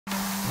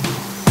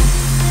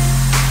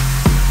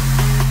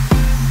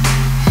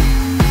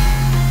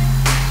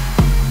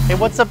Hey,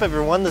 what's up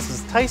everyone? This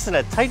is Tyson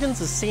at Titans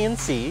of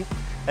CNC,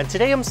 and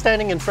today I'm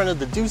standing in front of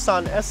the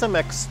Doosan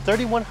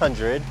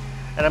SMX3100,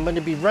 and I'm going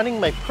to be running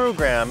my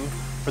program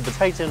for the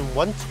Titan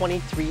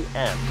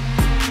 123M.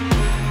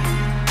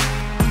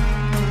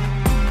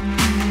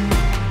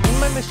 In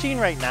my machine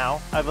right now,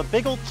 I have a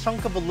big old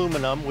chunk of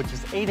aluminum which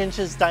is 8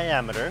 inches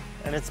diameter,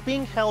 and it's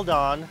being held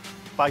on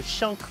by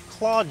shank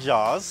claw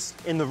jaws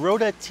in the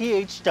Rhoda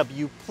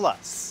THW+.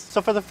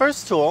 So for the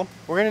first tool,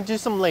 we're going to do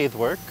some lathe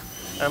work.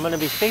 And I'm going to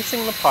be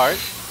facing the part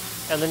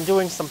and then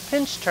doing some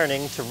pinch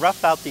turning to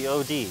rough out the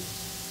OD.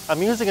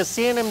 I'm using a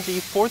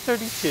CNMG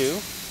 432.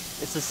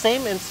 It's the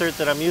same insert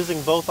that I'm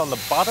using both on the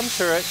bottom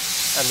turret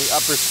and the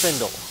upper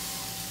spindle.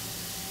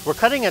 We're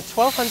cutting at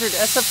 1200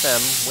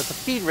 SFM with a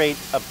feed rate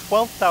of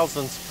 12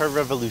 thousandths per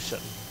revolution.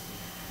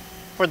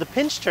 For the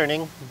pinch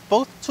turning,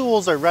 both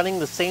tools are running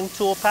the same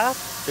tool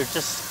path. They're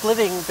just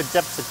splitting the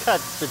depth of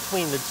cut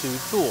between the two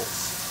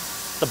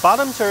tools. The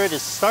bottom turret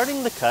is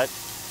starting the cut,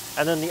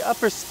 and then the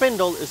upper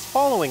spindle is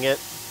following it,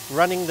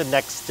 running the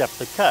next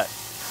depth of cut.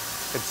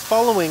 It's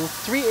following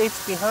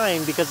 3/8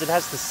 behind because it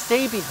has to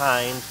stay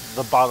behind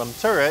the bottom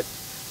turret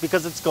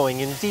because it's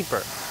going in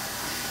deeper.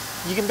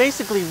 You can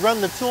basically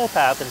run the tool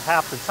path in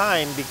half the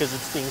time because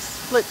it's being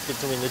split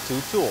between the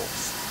two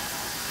tools.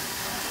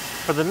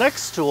 For the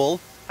next tool,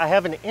 I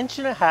have an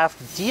 1.5"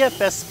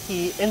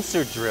 DFSP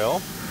insert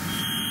drill.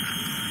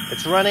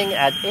 It's running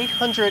at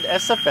 800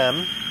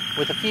 SFM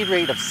with a feed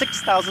rate of 6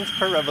 thousandths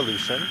per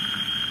revolution.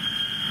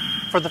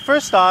 For the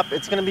first op,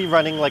 it's going to be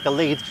running like a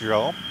lathe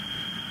drill,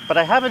 but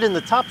I have it in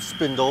the top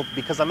spindle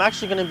because I'm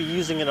actually going to be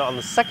using it on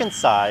the second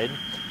side,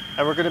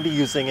 and we're going to be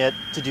using it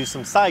to do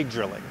some side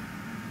drilling.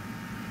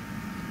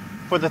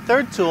 For the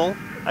third tool,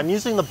 I'm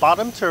using the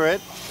bottom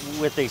turret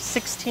with a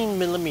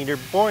 16mm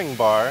boring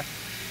bar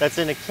that's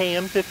in a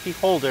KM50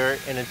 holder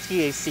in a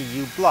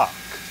TACU block.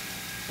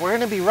 We're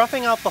going to be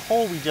roughing out the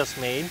hole we just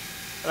made,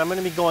 and I'm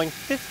going to be going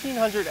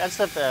 1500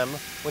 SFM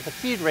with a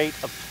feed rate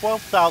of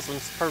 12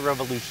 thousandths per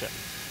revolution.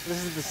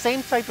 This is the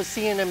same type of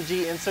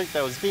CNMG insert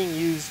that was being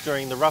used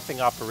during the roughing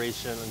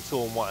operation in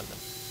Tool 1.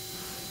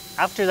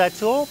 After that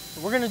tool,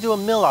 we're going to do a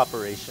mill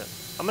operation.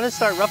 I'm going to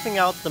start roughing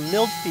out the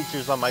milled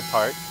features on my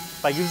part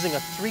by using a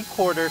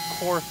 3/4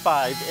 Core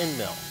 5 end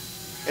mill.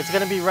 It's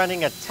going to be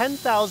running at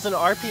 10,000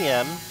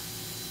 RPM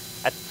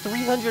at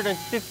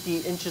 350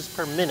 inches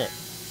per minute.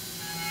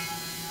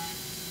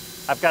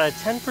 I've got a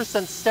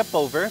 10% step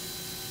over.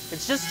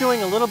 It's just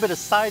doing a little bit of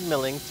side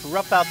milling to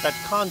rough out that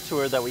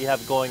contour that we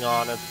have going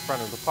on at the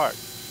front of the part.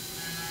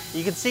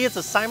 You can see it's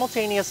a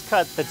simultaneous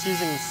cut that's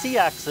using the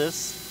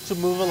C-axis to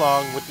move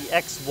along with the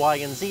X, Y,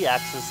 and Z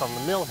axis on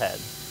the mill head.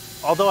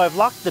 Although I've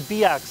locked the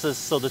B-axis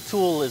so the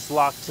tool is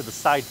locked to the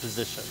side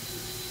position.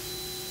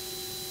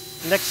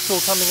 Next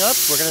tool coming up,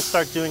 we're going to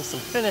start doing some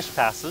finish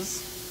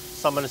passes.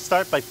 So I'm going to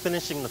start by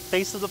finishing the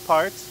face of the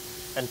part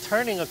and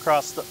turning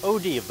across the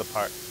OD of the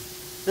part.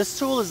 This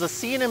tool is a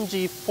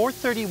CNMG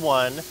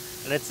 431,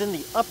 and it's in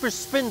the upper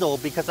spindle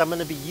because I'm going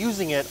to be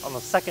using it on the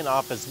second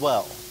op as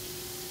well.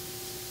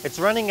 It's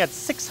running at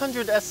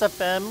 600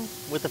 SFM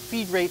with a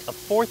feed rate of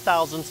 4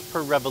 thousandths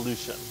per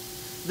revolution.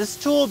 This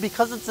tool,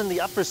 because it's in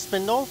the upper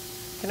spindle,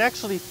 can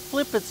actually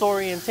flip its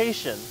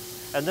orientation,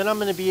 and then I'm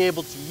going to be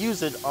able to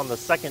use it on the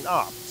second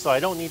op, so I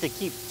don't need to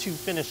keep two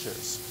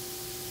finishers.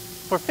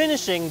 For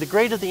finishing, the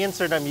grade of the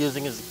insert I'm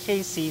using is a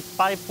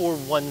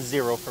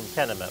KC5410 from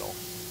Kennametal.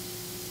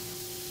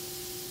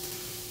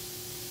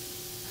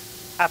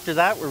 After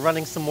that, we're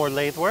running some more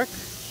lathe work.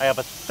 I have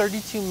a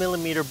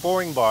 32mm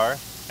boring bar,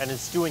 and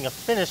it's doing a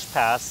finish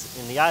pass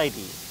in the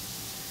ID.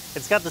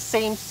 It's got the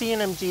same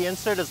CNMG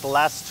insert as the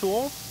last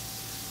tool.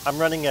 I'm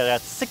running it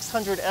at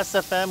 600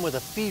 SFM with a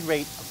feed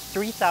rate of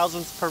 3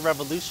 thousandths per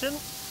revolution,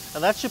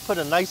 and that should put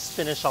a nice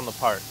finish on the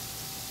part.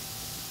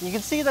 You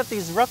can see that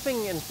these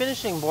roughing and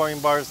finishing boring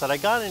bars that I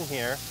got in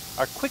here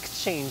are quick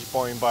change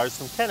boring bars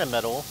from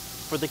Kennametal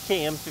for the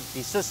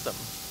KM50 system.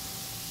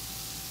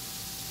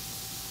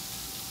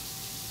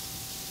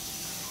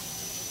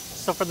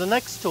 So for the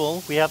next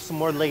tool, we have some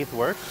more lathe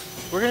work.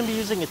 We're going to be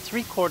using a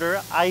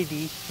 3/4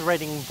 ID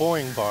threading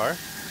boring bar.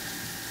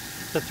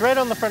 The thread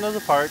on the front of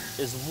the part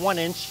is 1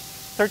 inch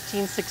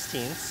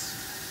 13/16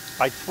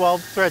 by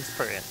 12 threads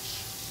per inch.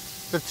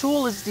 The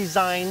tool is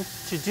designed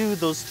to do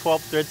those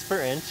 12 threads per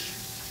inch.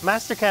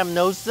 Mastercam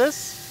knows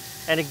this,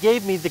 and it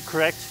gave me the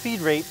correct feed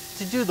rate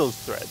to do those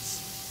threads.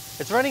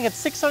 It's running at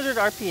 600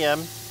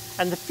 RPM,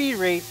 and the feed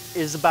rate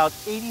is about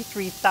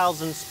 83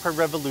 thousandths per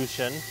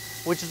revolution,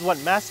 which is what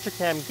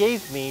Mastercam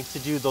gave me to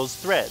do those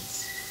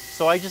threads.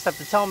 So I just have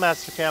to tell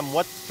Mastercam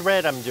what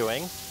thread I'm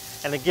doing,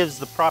 and it gives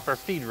the proper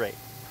feed rate.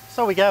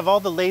 So we have all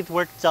the lathe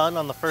work done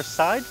on the first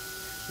side.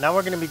 Now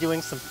we're going to be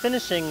doing some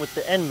finishing with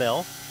the end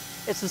mill.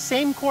 It's the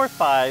same Core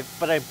 5,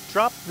 but I've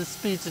dropped the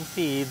speeds and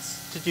feeds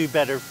to do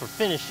better for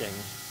finishing.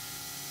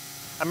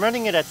 I'm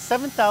running it at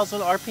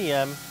 7,000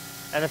 RPM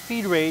and a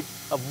feed rate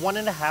of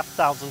 1.5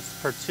 thousandths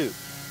per tooth.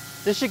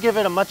 This should give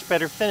it a much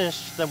better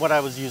finish than what I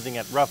was using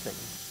at roughing.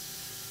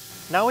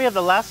 Now we have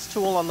the last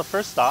tool on the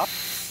first op,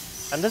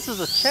 and this is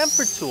a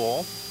chamfer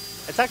tool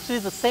It's actually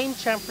the same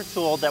chamfer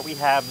tool that we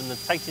have in the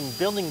Titan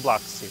building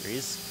block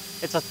series.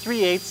 It's a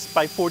 3/8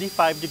 by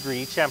 45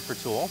 degree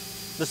chamfer tool.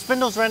 The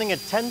spindle's running at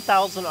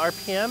 10,000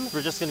 RPM.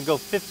 We're just gonna go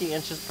 50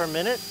 inches per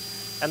minute.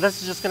 And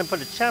this is just gonna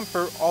put a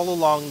chamfer all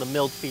along the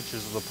milled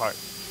features of the part.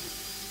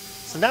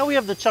 So now we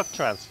have the chuck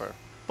transfer.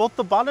 Both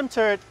the bottom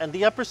turret and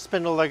the upper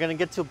spindle are gonna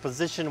get to a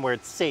position where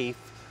it's safe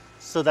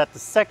so that the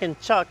second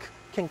chuck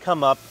can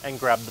come up and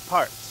grab the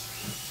part.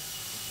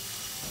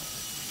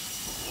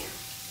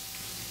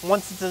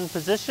 Once it's in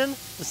position,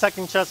 the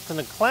second chuck's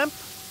gonna clamp,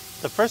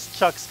 the first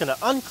chuck's gonna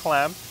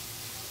unclamp,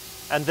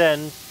 and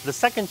then the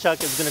second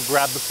chuck is gonna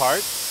grab the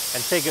part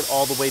and take it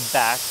all the way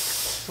back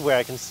to where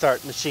I can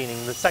start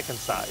machining the second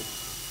side.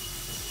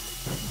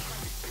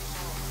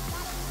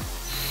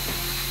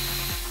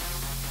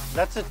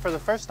 That's it for the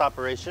first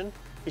operation.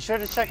 Be sure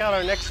to check out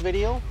our next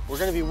video. We're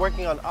gonna be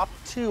working on Op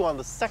 2 on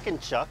the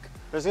second chuck.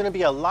 There's gonna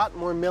be a lot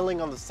more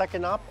milling on the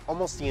second op.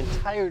 Almost the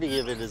entirety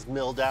of it is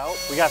milled out.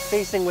 We got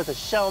facing with a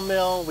shell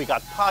mill, we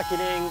got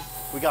pocketing,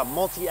 we got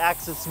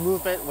multi-axis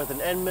movement with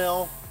an end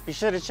mill. Be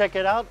sure to check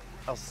it out.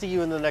 I'll see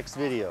you in the next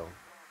video.